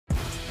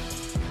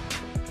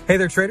Hey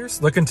there,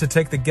 traders. Looking to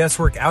take the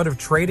guesswork out of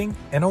trading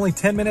in only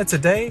 10 minutes a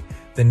day?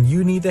 Then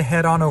you need to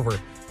head on over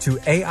to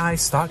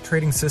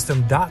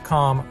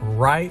AIStockTradingSystem.com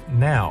right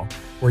now,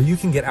 where you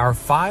can get our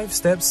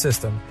 5-step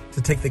system to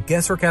take the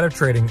guesswork out of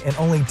trading in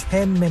only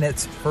 10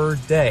 minutes per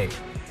day.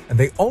 And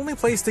the only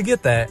place to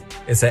get that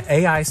is at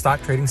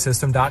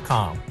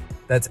AIStockTradingSystem.com.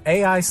 That's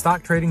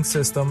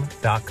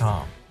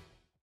AIStockTradingSystem.com.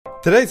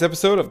 Today's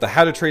episode of the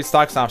How to Trade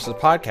Stocks and Options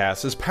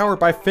podcast is powered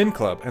by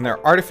FinClub and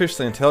their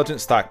artificially intelligent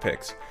stock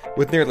picks.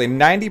 With nearly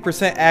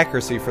 90%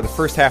 accuracy for the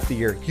first half of the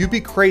year, you'd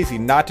be crazy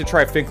not to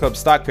try FinClub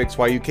stock picks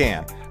while you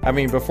can. I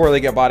mean, before they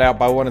get bought out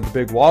by one of the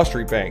big Wall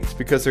Street banks,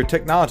 because their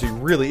technology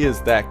really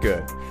is that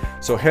good.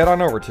 So head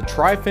on over to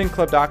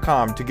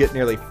tryfinclub.com to get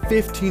nearly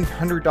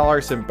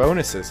 $1,500 in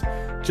bonuses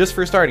just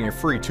for starting your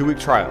free 2-week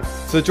trial.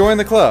 So join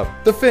the club,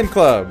 the Fin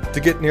Club, to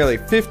get nearly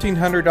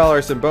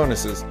 $1,500 in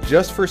bonuses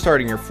just for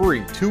starting your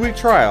free 2-week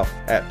trial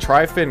at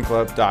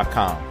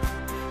tryfinclub.com.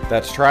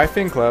 That's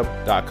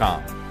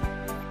tryfinclub.com.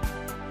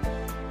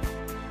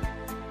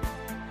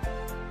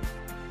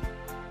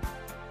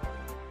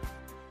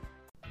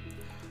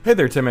 Hey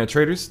there, 10-minute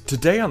traders.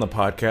 Today on the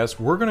podcast,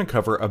 we're going to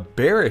cover a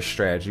bearish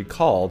strategy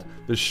called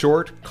the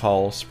short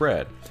call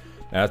spread.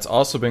 Now, it's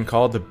also been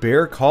called the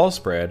bear call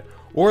spread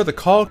or the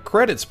call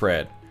credit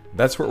spread.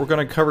 That's what we're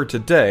going to cover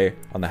today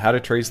on the How to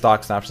Trade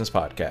Stocks and Options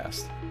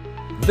podcast.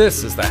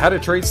 This is the How to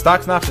Trade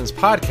Stocks and Options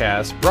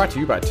podcast, brought to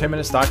you by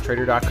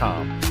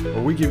 10MinuteStockTrader.com,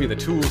 where we give you the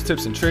tools,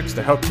 tips, and tricks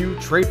to help you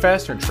trade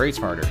faster and trade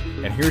smarter.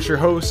 And here's your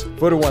host,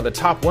 voted one of the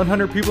top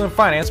 100 people in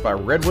finance by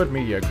Redwood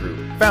Media Group,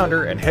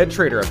 founder and head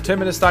trader of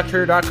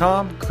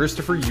 10MinuteStockTrader.com,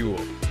 Christopher Uhl.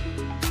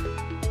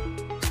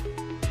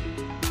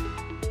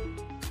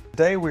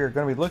 Today we are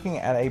going to be looking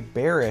at a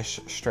bearish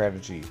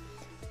strategy.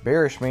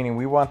 Bearish meaning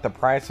we want the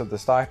price of the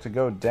stock to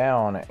go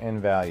down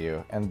in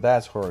value, and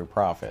that's where we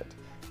profit.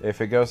 If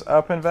it goes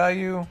up in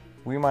value,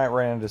 we might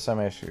run into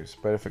some issues.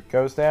 But if it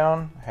goes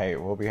down, hey,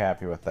 we'll be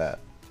happy with that.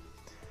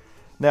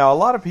 Now, a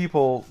lot of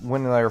people,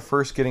 when they're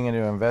first getting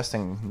into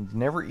investing,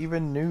 never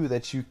even knew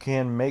that you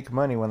can make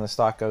money when the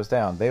stock goes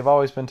down. They've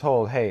always been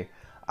told, hey,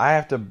 I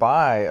have to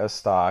buy a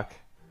stock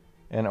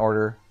in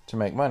order to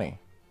make money.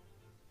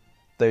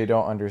 They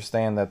don't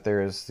understand that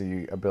there is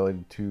the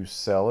ability to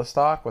sell a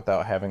stock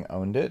without having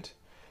owned it.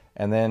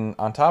 And then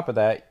on top of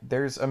that,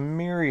 there's a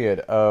myriad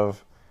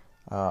of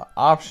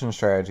option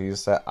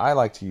strategies that I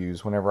like to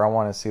use whenever I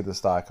want to see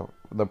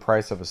the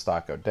price of a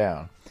stock go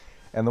down.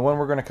 And the one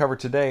we're going to cover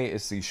today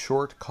is the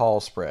short call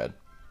spread.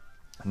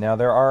 Now,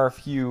 there are a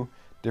few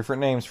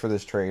different names for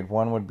this trade.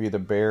 One would be the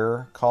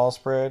bear call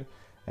spread,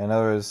 and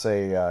another is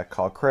a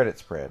call credit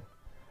spread.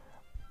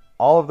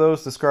 All of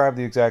those describe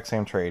the exact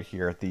same trade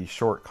here, the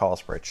short call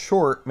spread.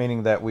 Short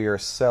meaning that we are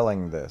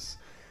selling this.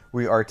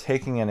 We are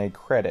taking in a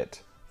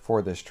credit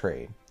for this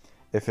trade.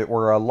 If it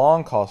were a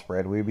long call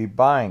spread, we'd be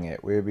buying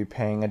it. We would be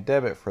paying a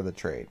debit for the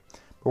trade.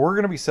 But we're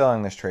going to be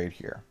selling this trade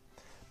here.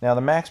 Now,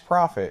 the max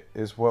profit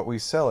is what we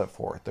sell it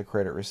for, the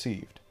credit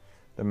received.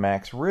 The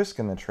max risk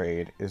in the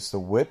trade is the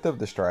width of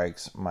the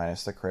strikes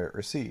minus the credit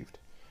received.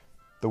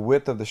 The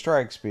width of the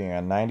strikes being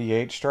a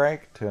 98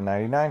 strike to a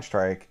 99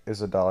 strike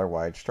is a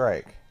dollar-wide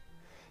strike.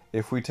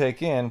 If we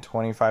take in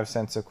 25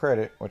 cents of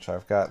credit, which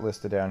I've got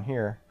listed down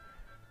here,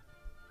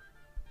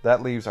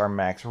 that leaves our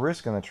max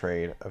risk in the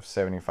trade of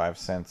 75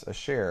 cents a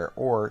share,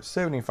 or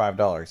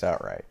 $75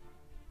 outright.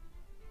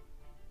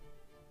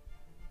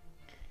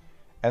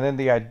 And then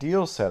the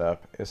ideal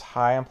setup is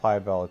high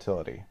implied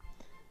volatility.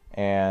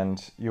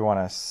 And you want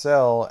to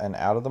sell an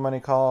out-of-the-money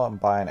call and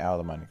buy an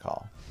out-of-the-money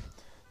call.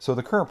 So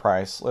the current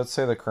price, let's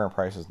say the current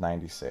price is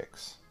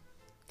 96.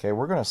 Okay,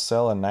 we're going to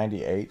sell a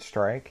 98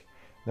 strike,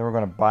 then we're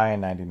going to buy a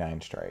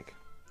 99 strike.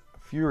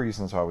 A few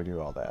reasons why we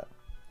do all that.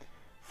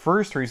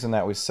 First reason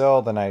that we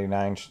sell the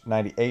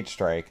 98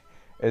 strike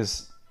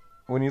is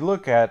when you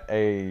look at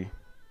a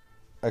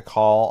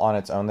call on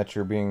its own that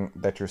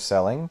you're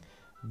selling,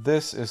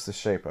 this is the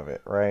shape of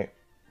it, right?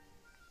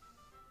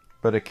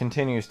 But it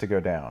continues to go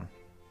down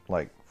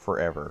like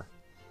forever.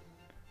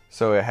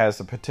 So it has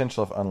the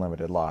potential of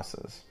unlimited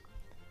losses.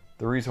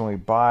 The reason we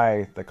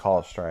buy the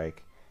call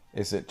strike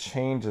is it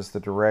changes the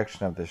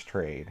direction of this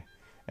trade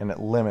and it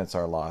limits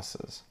our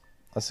losses.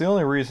 That's the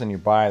only reason you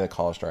buy the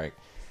call strike.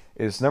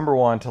 Is number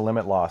one, to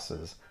limit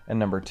losses, and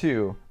number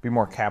two, be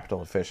more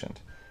capital efficient.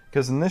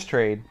 Because in this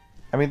trade,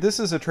 I mean, this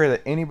is a trade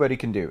that anybody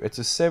can do. It's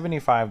a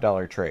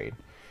 $75 trade.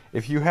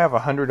 If you have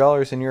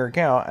 $100 in your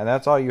account and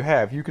that's all you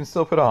have, you can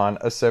still put on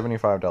a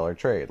 $75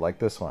 trade like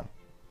this one.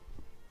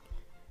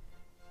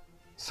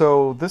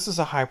 So this is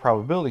a high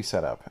probability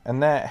setup,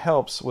 and that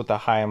helps with the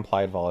high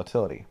implied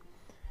volatility.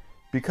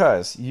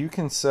 Because you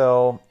can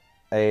sell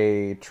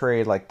a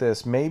trade like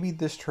this. Maybe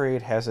this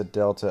trade has a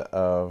delta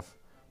of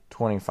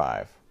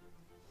 25.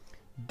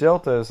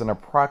 Delta is an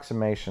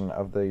approximation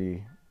of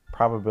the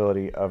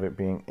probability of it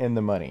being in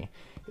the money.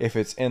 If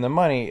it's in the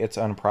money, it's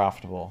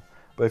unprofitable.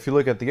 But if you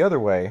look at the other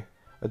way,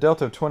 a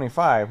delta of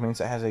 25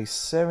 means it has a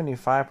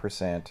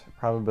 75%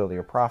 probability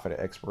of profit at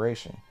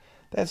expiration.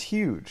 That's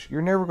huge.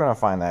 You're never going to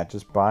find that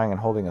just buying and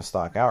holding a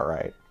stock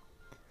outright.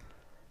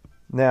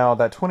 Now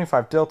that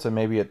 25 delta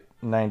may be at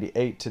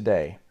 98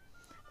 today,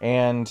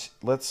 and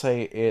let's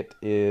say it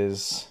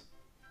is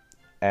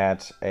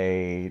at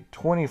a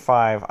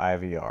 25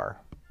 IVR.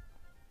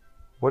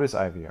 What is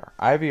IVR?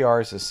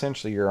 IVR is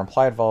essentially your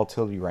implied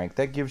volatility rank.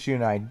 That gives you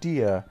an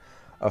idea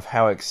of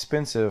how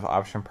expensive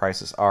option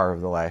prices are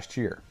over the last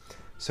year.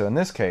 So in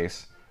this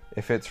case,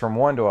 if it's from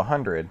 1 to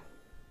 100,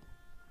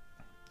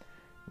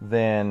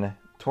 then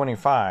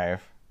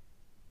 25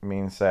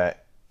 means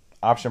that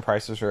option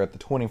prices are at the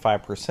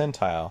 25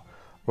 percentile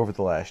over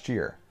the last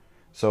year.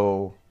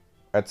 So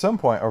at some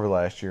point over the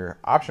last year,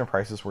 option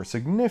prices were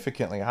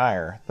significantly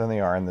higher than they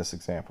are in this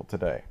example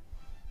today.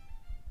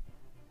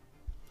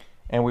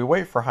 And we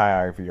wait for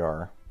high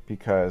IVR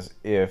because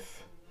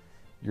if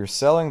you're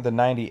selling the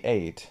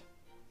 98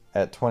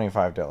 at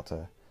 25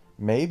 delta,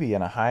 maybe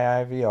in a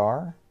high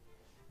IVR,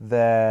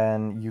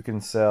 then you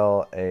can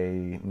sell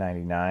a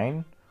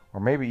 99 or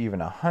maybe even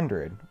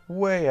 100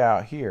 way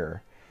out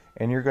here,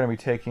 and you're going to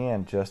be taking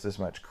in just as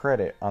much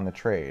credit on the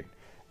trade.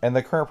 And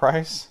the current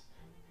price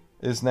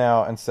is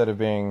now, instead of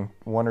being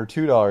 $1 or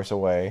 $2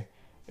 away,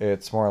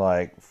 it's more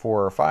like $4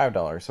 or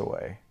 $5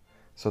 away.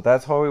 So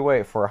that's why we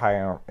wait for a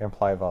high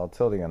implied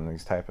volatility on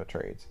these type of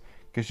trades,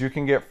 because you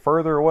can get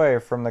further away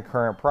from the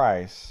current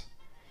price.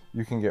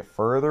 You can get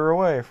further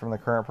away from the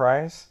current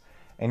price,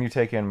 and you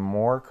take in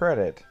more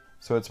credit,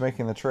 so it's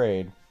making the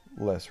trade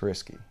less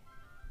risky.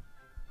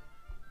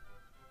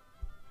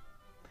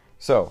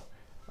 So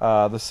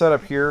the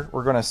setup here,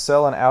 we're going to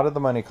sell an out of the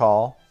money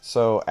call.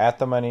 So at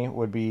the money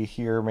would be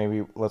here,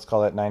 maybe let's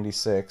call that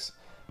 96.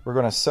 We're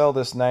going to sell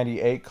this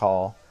 98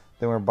 call,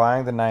 then we're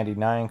buying the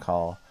 99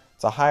 call.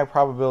 It's a high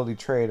probability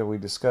trade that we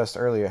discussed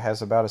earlier. It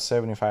has about a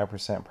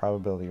 75%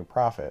 probability of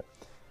profit.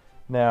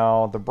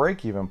 Now the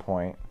break-even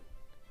point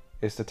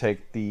is to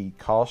take the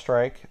call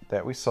strike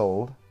that we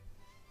sold,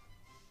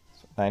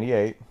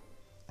 98,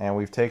 and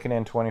we've taken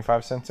in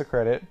 25 cents of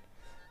credit.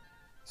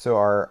 So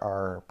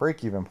our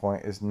break-even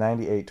point is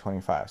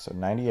 98.25. So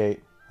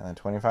 98 and then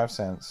 25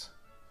 cents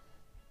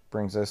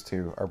brings us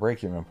to our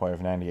break-even point of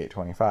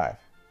 98.25.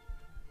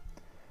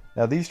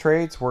 Now these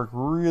trades work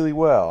really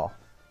well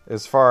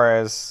as far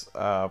as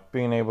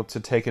being able to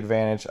take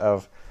advantage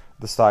of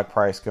the stock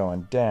price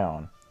going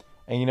down.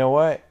 And you know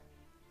what?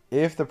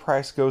 If the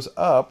price goes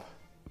up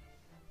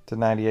to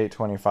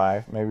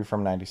 98.25, maybe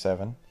from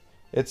 97,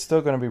 it's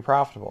still going to be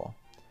profitable.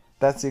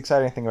 That's the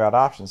exciting thing about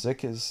options. It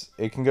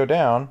can go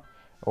down,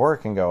 or it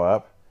can go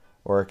up,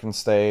 or it can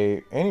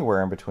stay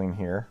anywhere in between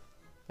here,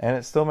 and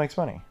it still makes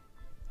money.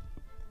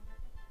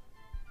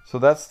 So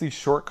that's the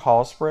short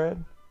call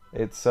spread.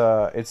 It's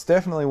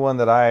definitely one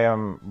that I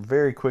am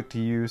very quick to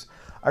use.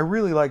 I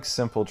really like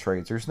simple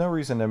trades. There's no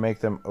reason to make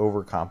them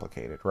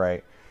overcomplicated,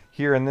 right?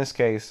 Here in this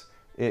case,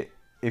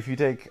 if you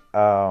take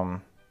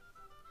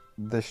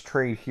this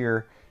trade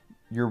here,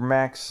 your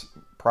max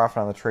profit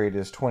on the trade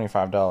is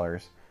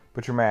 $25,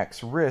 but your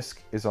max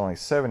risk is only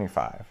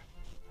 75.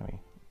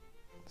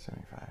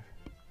 75.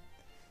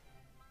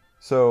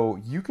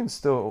 So you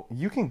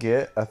can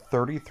get a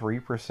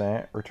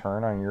 33%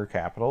 return on your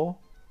capital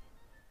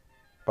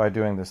by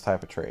doing this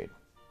type of trade.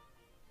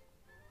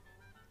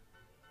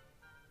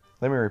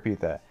 Let me repeat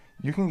that.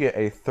 You can get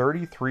a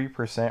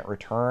 33%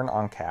 return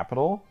on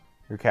capital.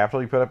 Your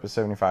capital you put up is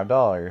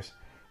 $75.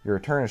 Your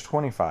return is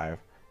 $25.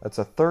 That's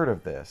a third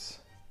of this.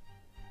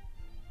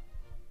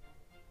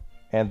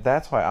 And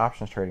that's why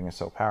options trading is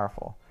so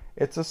powerful.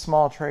 It's a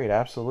small trade,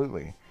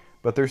 absolutely.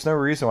 But there's no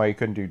reason why you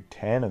couldn't do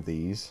 10 of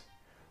these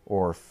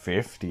or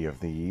 50 of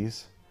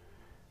these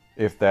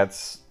if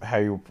that's how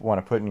you want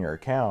to put in your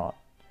account.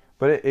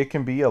 But it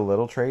can be a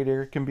little trade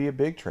or it can be a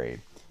big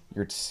trade.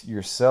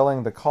 You're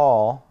selling the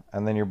call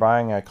and then you're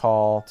buying a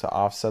call to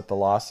offset the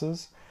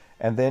losses.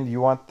 And then you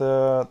want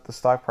the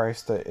stock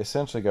price to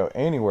essentially go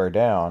anywhere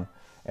down,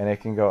 and it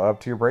can go up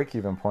to your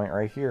break-even point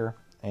right here,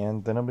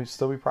 and then it'll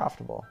still be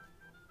profitable.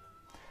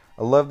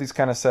 I love these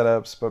kind of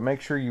setups, but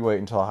make sure you wait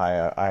until a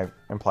high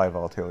implied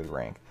volatility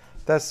rank.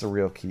 That's the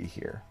real key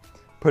here.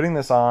 Putting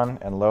this on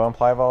and low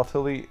implied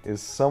volatility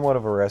is somewhat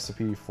of a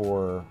recipe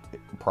for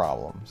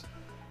problems.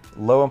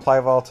 Low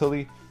implied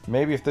volatility,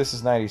 maybe if this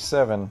is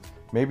 97,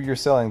 maybe you're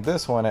selling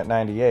this one at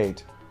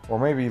 98, or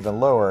maybe even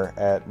lower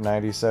at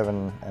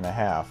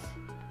 97.5.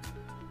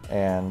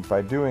 And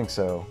by doing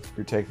so,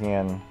 you're taking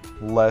in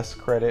less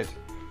credit,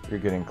 you're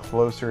getting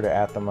closer to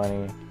at the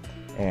money,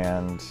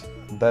 and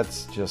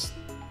that's just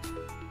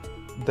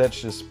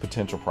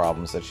potential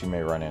problems that you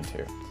may run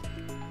into.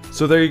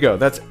 So there you go.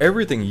 That's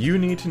everything you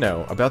need to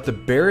know about the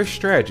bearish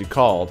strategy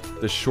called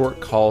the short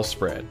call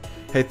spread.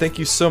 Hey, thank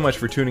you so much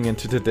for tuning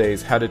into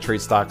today's How to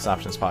Trade Stocks and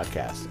Options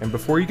podcast. And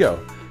before you go,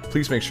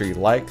 please make sure you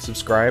like,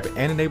 subscribe,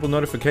 and enable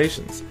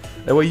notifications.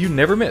 That way you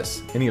never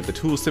miss any of the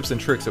tools, tips,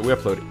 and tricks that we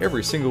upload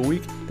every single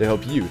week to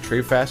help you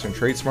trade faster and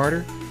trade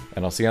smarter.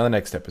 And I'll see you on the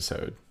next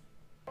episode.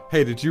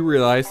 Hey, did you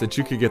realize that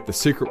you could get the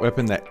secret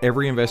weapon that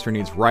every investor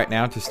needs right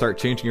now to start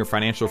changing your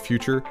financial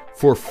future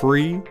for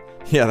free?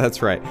 Yeah,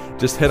 that's right.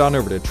 Just head on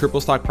over to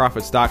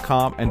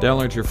TripleStockProfits.com and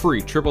download your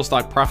free Triple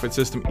Stock Profit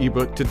System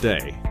ebook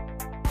today.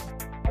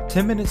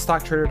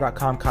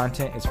 10MinuteStockTrader.com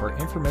content is for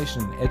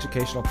information and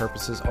educational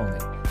purposes only.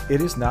 It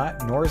is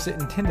not, nor is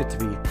it intended to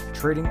be,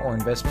 trading or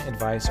investment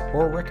advice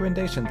or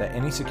recommendation that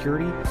any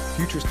security,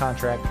 futures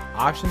contract,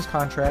 options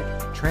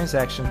contract,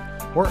 transaction,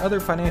 or other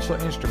financial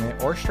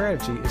instrument or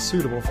strategy is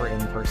suitable for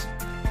any person.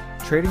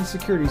 Trading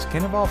securities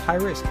can involve high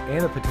risk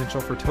and the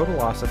potential for total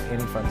loss of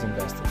any funds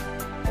invested.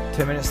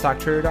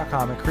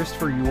 10MinuteStockTrader.com and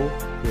Christopher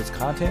Uhl, through its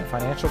content,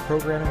 financial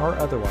programming, or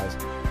otherwise,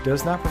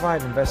 does not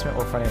provide investment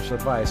or financial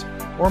advice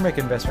or make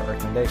investment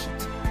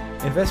recommendations.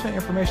 Investment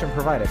information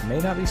provided may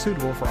not be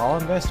suitable for all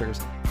investors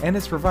and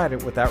is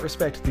provided without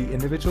respect to the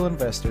individual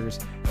investors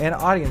and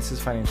audience's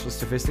financial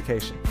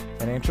sophistication,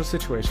 financial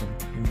situation,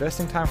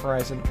 investing time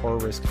horizon, or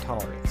risk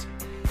tolerance.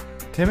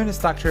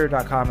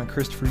 10MinuteStockTrader.com and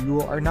Christopher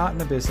Uhl are not in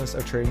the business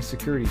of trading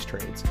securities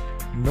trades,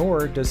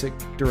 nor does it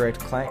direct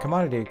client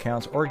commodity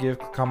accounts or give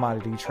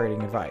commodity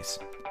trading advice,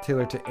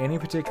 tailored to any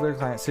particular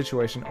client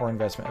situation or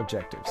investment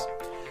objectives.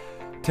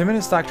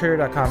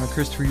 10MinuteStockTrader.com and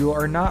Christopher Uhl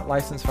are not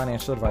licensed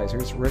financial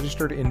advisors,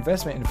 registered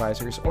investment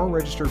advisors, or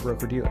registered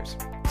broker-dealers.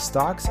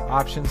 Stocks,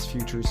 options,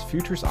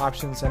 futures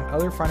options, and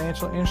other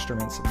financial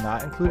instruments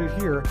not included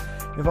here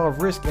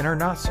involve risk and are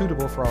not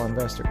suitable for all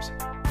investors.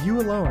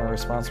 You alone are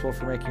responsible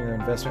for making your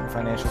investment and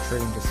financial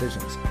trading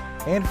decisions,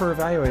 and for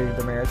evaluating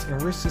the merits and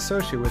risks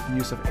associated with the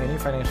use of any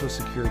financial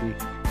security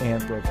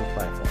and broker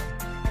platform.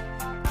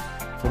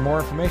 For more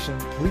information,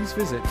 please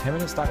visit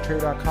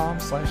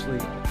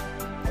 10MinuteStockTrader.com/legal.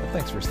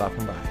 Thanks for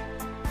stopping by.